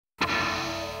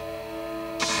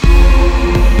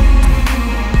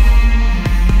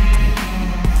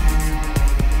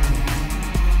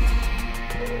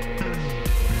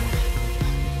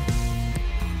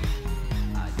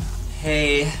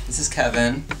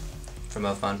Kevin from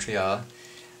Montreal.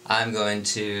 I'm going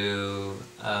to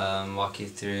walk you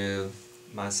through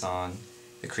my song,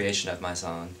 the creation of my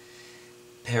song,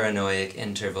 Paranoiac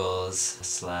Intervals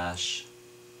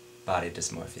 / Body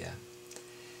Dysmorphia.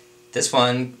 This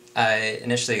one, I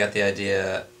initially got the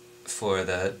idea for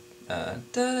the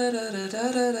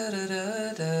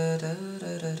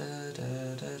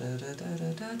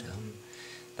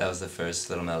that was the first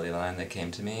little melody line that came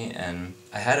to me, and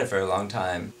I had it for a long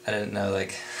time. I didn't know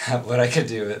like what I could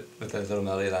do with a little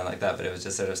melody line like that, but it was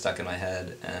just sort of stuck in my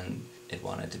head and it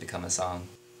wanted to become a song.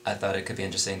 I thought it could be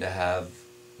interesting to have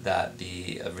that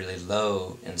be a really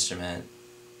low instrument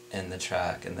in the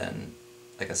track and then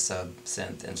like a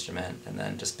sub-synth instrument and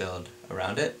then just build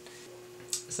around it.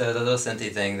 So the little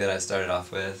synthy thing that I started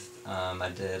off with, I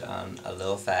did on a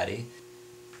Lil Fatty.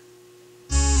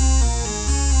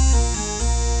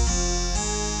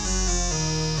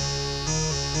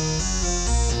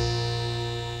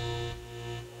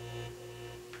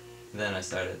 Then I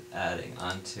started adding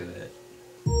onto it.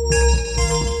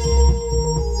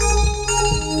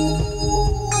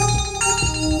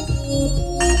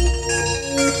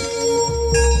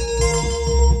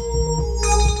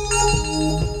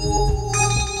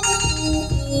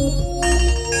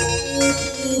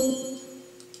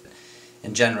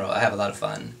 In general, I have a lot of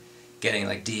fun getting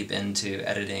like deep into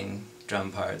editing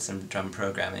drum parts and drum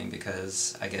programming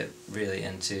because I get really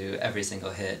into every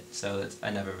single hit. So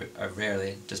I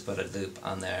rarely just put a loop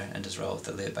on there and just roll with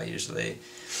the loop. I usually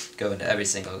go into every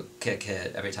single kick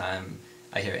hit. Every time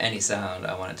I hear any sound,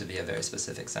 I want it to be a very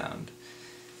specific sound.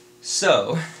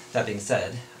 So, that being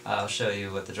said, I'll show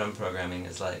you what the drum programming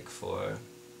is like for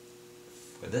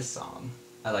this song.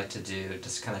 I like to do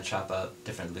just kind of chop up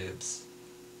different loops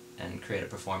and create a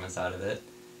performance out of it.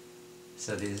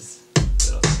 So these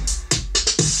little things.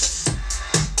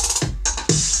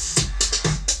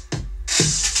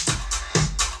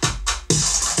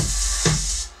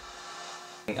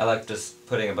 I like just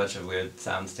putting a bunch of weird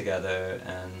sounds together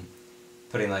and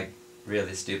putting like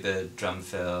really stupid drum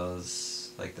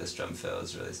fills. Like this drum fill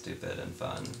is really stupid and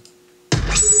fun.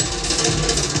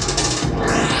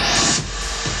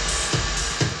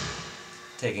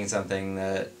 Taking something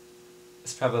that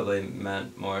is probably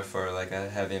meant more for like a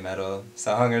heavy metal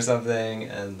song or something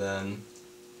and then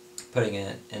putting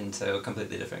it into a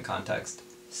completely different context.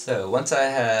 So once I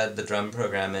had the drum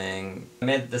programming, I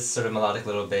made this sort of melodic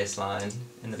little bass line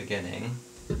in the beginning.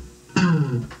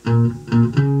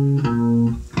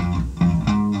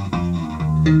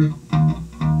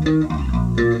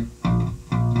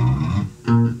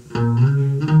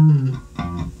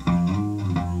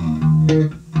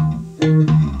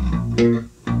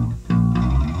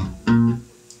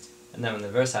 And then when the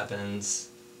verse happens,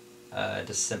 I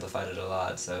just simplified it a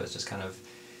lot, so it's just kind of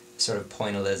sort of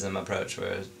pointillism approach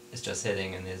where it's just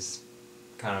hitting in these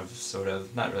kind of sort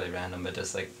of, not really random, but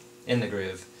just like in the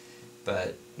groove,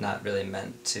 but not really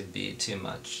meant to be too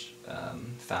much,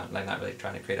 like not really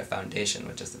trying to create a foundation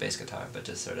with just the bass guitar, but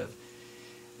just sort of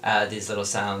add these little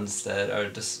sounds that are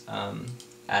just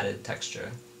added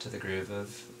texture to the groove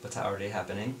of what's already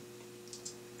happening.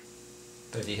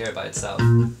 But if you hear it by itself,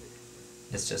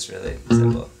 it's just really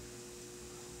simple.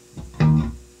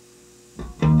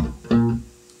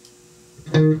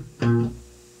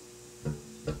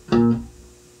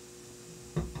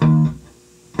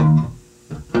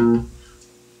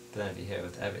 But then if you hear it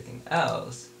with everything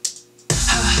else,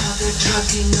 how they're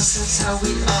drugging us, that's how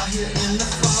we are here in the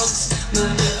fogs.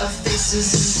 Murder of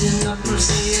faces and in a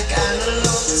prosaic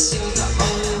analogues. You're the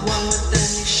only one with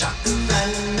any shock of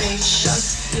animation.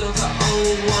 You're the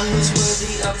only one who's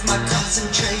worthy of my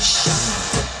concentration.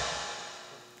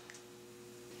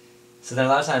 so then a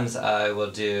lot of times I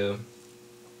will do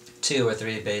 2 or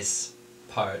 3 bass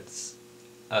parts,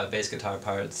 bass guitar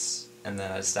parts, and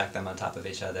then I stack them on top of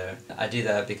each other. I do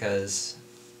that because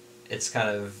it's kind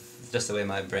of just the way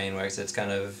my brain works. It's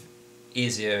kind of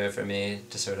easier for me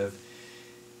to sort of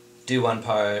do one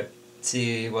part,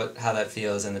 see how that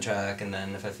feels in the track, and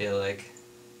then if I feel like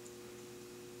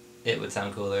it would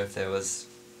sound cooler if there was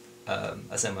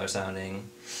a similar sounding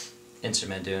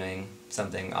instrument doing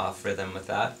something off rhythm with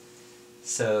that.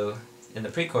 So in the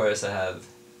pre-chorus I have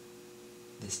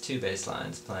these 2 bass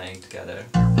lines playing together.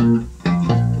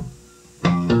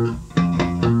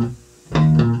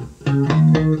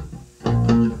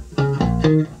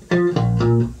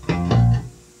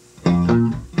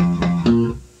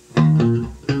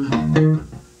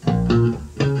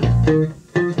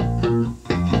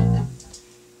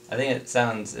 I think it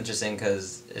sounds interesting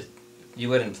because you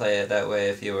wouldn't play it that way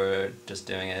if you were just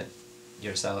doing it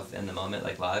yourself in the moment,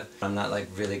 like live. I'm not like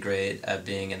really great at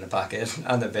being in the pocket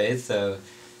on the bass, so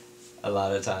a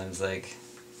lot of times, like,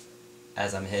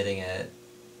 as I'm hitting it,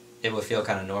 it will feel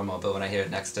kind of normal, but when I hear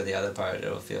it next to the other part,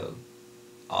 it'll feel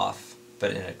off,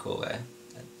 but in a cool way.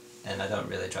 And I don't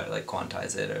really try to, like,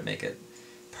 quantize it or make it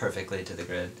perfectly to the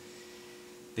grid,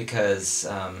 because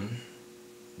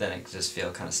then it just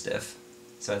feel kind of stiff.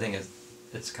 So I think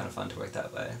it's kind of fun to work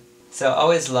that way. So I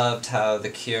always loved how The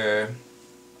Cure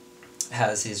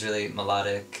has these really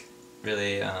melodic,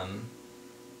 really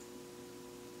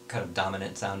kind of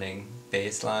dominant sounding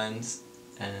bass lines,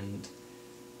 and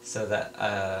so that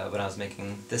when I was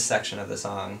making this section of the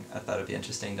song, I thought it would be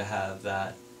interesting to have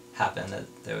that happen,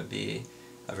 that there would be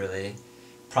a really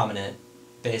prominent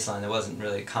bass line that wasn't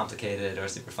really complicated or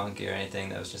super funky or anything,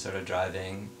 that was just sort of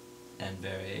driving and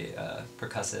very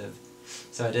percussive.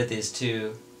 So I did these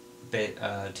two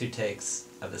takes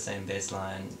of the same bass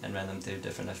line and ran them through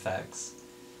different effects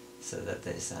so that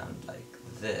they sound like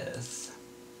this.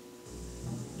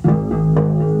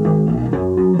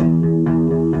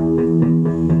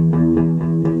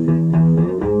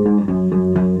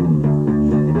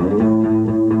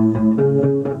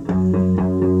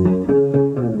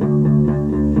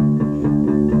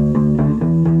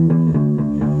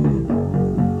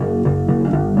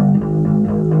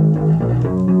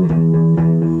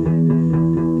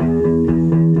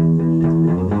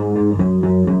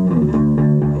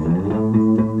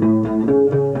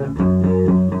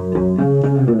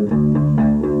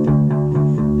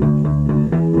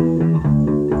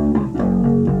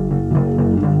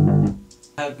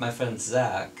 My friend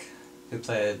Zach, who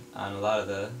played on a lot of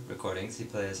the recordings, he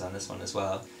plays on this one as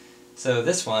well. So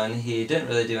this one, he didn't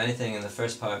really do anything in the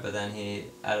first part, but then he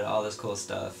added all this cool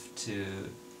stuff to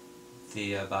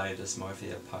the body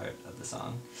dysmorphia part of the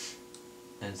song.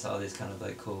 And it's all these kind of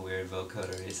like cool, weird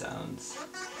vocoder-y sounds.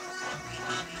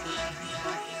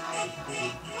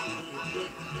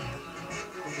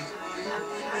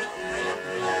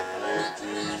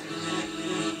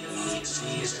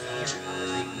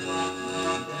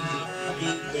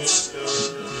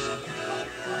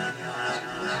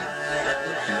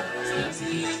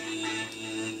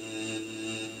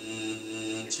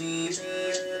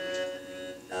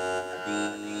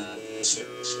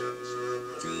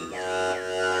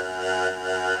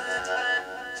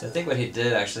 So I think what he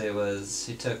did actually was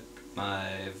he took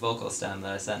my vocal stem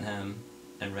that I sent him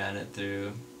and ran it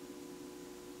through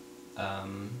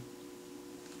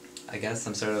I guess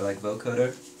some sort of like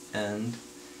vocoder, and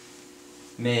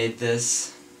made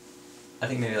this, I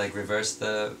think maybe like reversed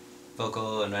the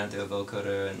vocal and ran it through a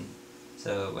vocoder, and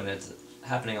so when it's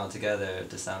happening all together it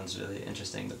just sounds really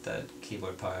interesting with that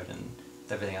keyboard part and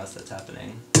with everything else that's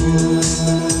happening.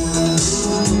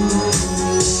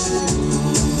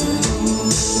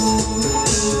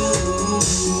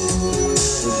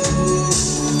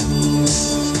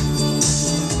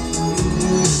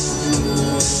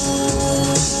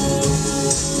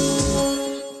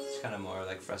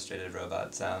 Frustrated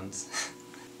robot sounds,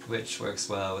 which works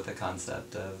well with the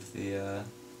concept of the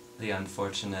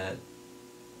unfortunate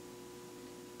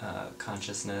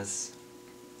consciousness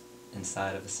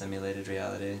inside of a simulated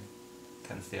reality.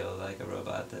 Kind of feel like a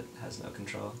robot that has no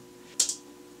control.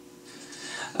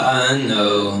 I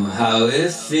know how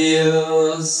it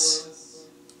feels.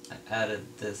 I added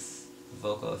this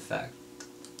vocal effect.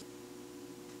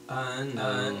 I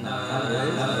know how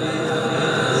it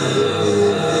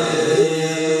feels.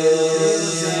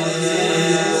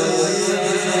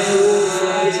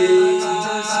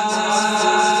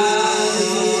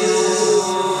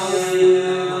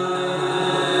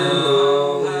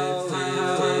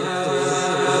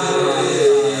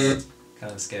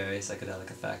 Kind of scary psychedelic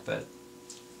effect, but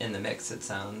in the mix it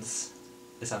sounds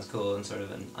cool in sort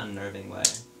of an unnerving way.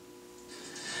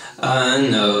 I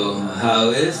know how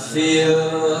it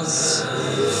feels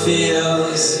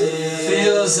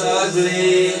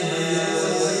ugly.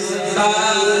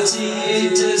 Body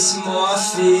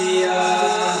dysmorphia.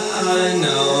 I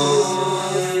know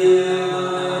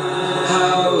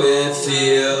how it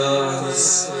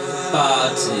feels.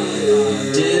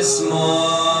 Body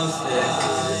dysmorphic.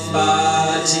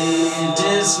 Body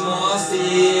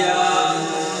dysmorphia.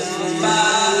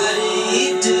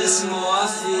 Body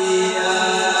dysmorphia.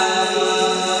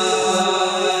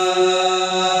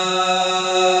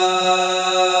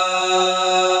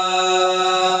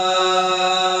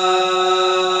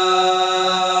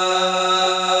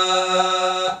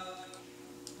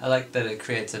 I like that it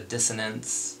creates a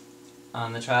dissonance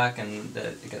on the track, and that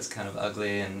it gets kind of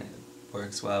ugly, and it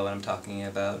works well when I'm talking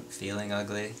about feeling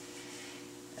ugly.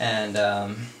 And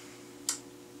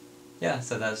yeah,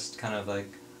 so that's kind of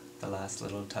like the last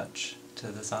little touch to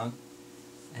the song,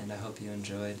 and I hope you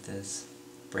enjoyed this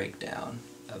breakdown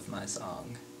of my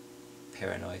song.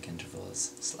 Paranoiac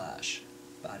Intervals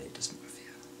 / body dysmorphia.